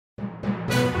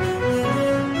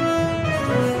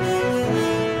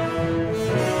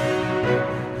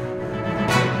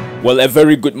Well, a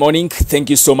very good morning.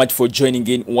 Thank you so much for joining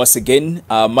in once again.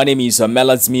 My name is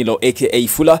M7 aka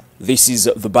Fuller. This is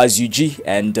the Buzz UG,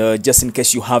 and just in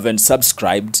case you haven't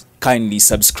subscribed, kindly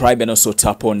subscribe and also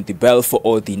tap on the bell for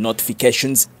all the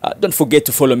notifications. Don't forget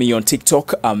to follow me on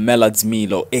TikTok. I'm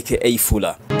M7 aka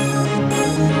Fuller.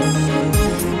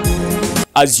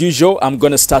 As usual, I'm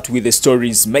gonna start with the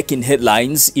stories making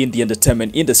headlines in the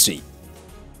entertainment industry.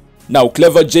 Now,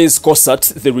 Clever J's concert,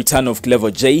 the return of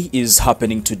Clever J, is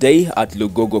happening today at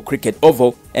Lugogo Cricket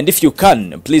Oval, and if you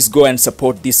can, please go and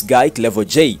support this guy, Clever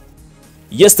J.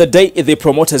 Yesterday, the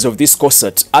promoters of this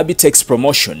concert, Abitex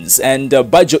Promotions and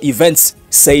Bajo Events,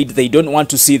 said they don't want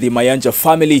to see the Mayanja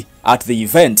family at the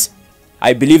event.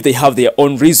 I believe they have their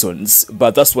own reasons,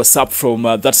 but that's what's up from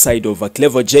that side of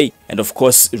Clever J, and of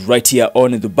course, right here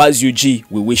on the Buzz UG,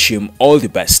 we wish him all the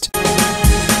best.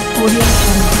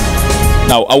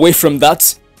 Now, away from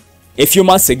that, a few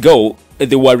months ago,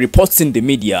 there were reports in the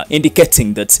media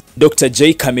indicating that Dr.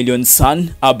 J. Chameleon's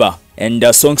son, Abba, and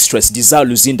songstress Desire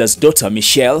Luzinda's daughter,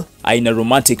 Michelle, are in a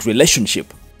romantic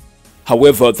relationship.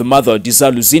 However, the mother,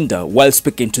 Desire Luzinda, while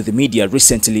speaking to the media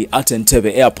recently at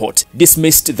Entebbe Airport,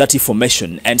 dismissed that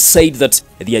information and said that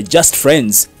they are just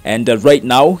friends, and right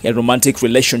now, a romantic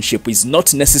relationship is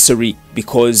not necessary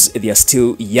because they are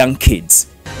still young kids.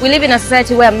 We live in a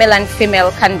society where male and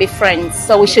female can be friends,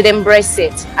 so we should embrace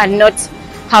it and not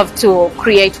have to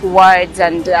create words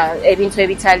and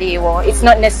it's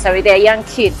not necessary. They're young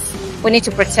kids. We need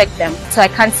to protect them. So I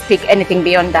can't speak anything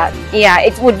beyond that. Yeah,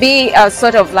 it would be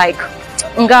sort of like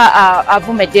in that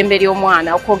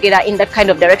kind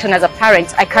of direction as a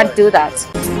parent. I can't do that.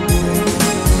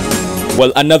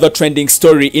 Well, another trending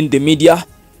story in the media.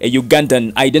 A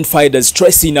Ugandan identified as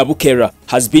Tracy Nabukera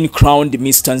has been crowned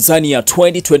Miss Tanzania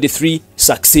 2023,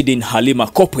 succeeding Halima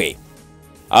Kopwe.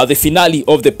 The finale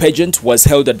of the pageant was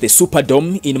held at the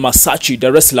Superdome in Masachi,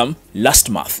 Dar es Salaam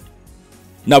last month.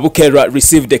 Nabukera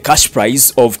received a cash prize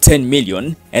of 10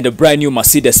 million and a brand new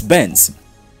Mercedes-Benz.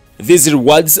 These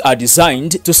rewards are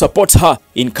designed to support her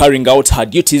in carrying out her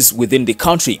duties within the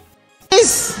country.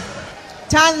 Miss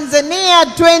Tanzania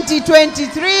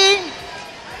 2023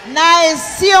 naye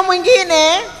sio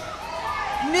mwingine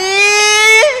ni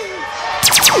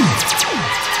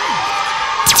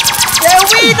the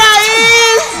winner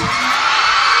is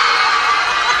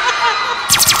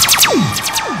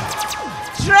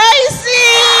Tracy.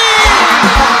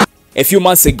 A few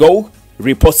months ago,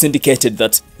 reports indicated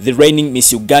that the reigning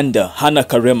Miss Uganda, Hannah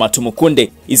Karema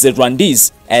Tumukunde, is a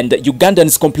Rwandese, and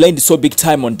Ugandans complained so big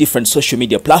time on different social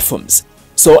media platforms.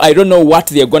 So I don't know what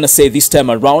they're going to say this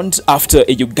time around after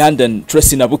a Ugandan,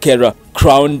 Tracy Nabukera,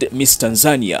 crowned Miss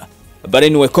Tanzania. But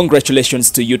anyway,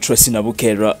 congratulations to you, Tracy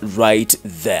Nabukera, right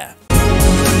there.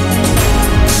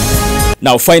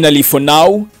 Now, finally, for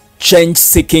now,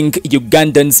 change-seeking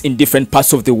Ugandans in different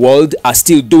parts of the world are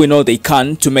still doing all they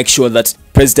can to make sure that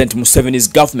President Museveni's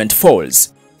government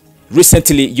falls.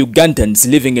 Recently, Ugandans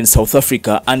living in South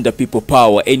Africa under People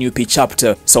Power NUP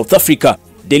chapter South Africa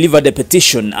delivered a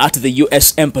petition at the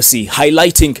US Embassy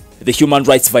highlighting the human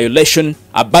rights violation,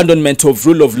 abandonment of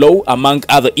rule of law, among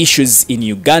other issues in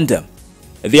Uganda.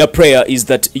 Their prayer is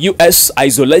that US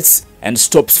isolates and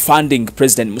stops funding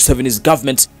President Museveni's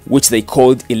government, which they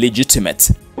called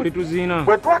illegitimate. Is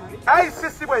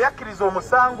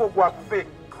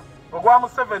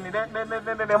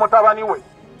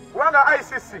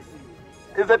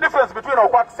the difference between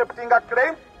accepting a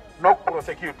claim, not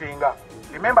prosecuting.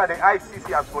 Remember, the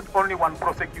ICC has got only one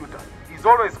prosecutor. He's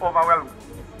always overwhelmed.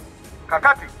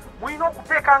 Kakati, we know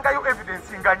kupekanga yo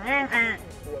evidence nga nyingi.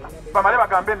 Bamale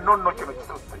bagambe no kino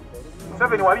kisosi.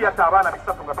 Museveni wali yatabana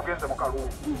bisatu nga tugenze mu kalulu.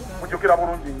 Mujukira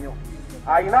bulungi nnyo.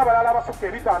 Ayina abalala abasukka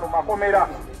ebitaano makomera.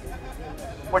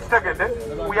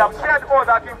 We have shared all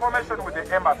that information with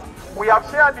the embassy. We have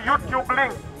shared the YouTube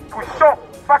link to show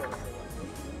facts.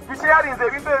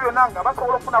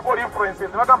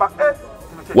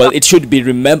 Well, it should be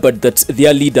remembered that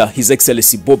their leader, His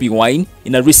Excellency Bobi Wine,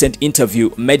 in a recent interview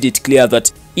made it clear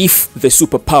that if the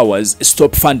superpowers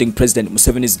stop funding President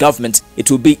Museveni's government,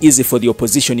 it will be easy for the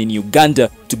opposition in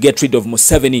Uganda to get rid of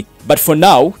Museveni. But for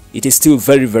now, it is still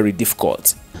very, very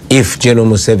difficult. If General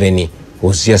Museveni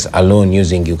was just alone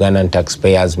using Ugandan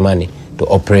taxpayers' money to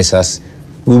oppress us,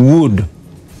 we would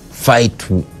fight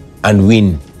and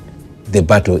win the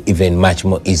battle even much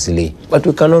more easily. But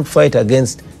we cannot fight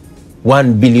against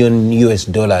 $1 billion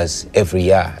every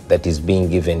year that is being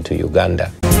given to Uganda.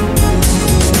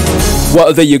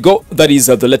 Well, there you go. That is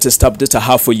the latest update I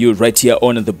have for you right here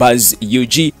on the Buzz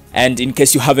UG. And in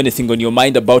case you have anything on your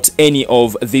mind about any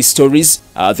of these stories,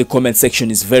 the comment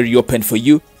section is very open for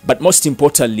you. But most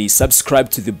importantly, subscribe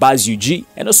to the Buzz UG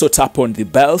and also tap on the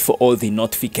bell for all the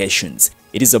notifications.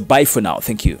 It is a bye for now.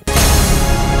 Thank you.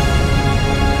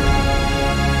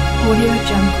 Audio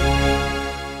Jungle.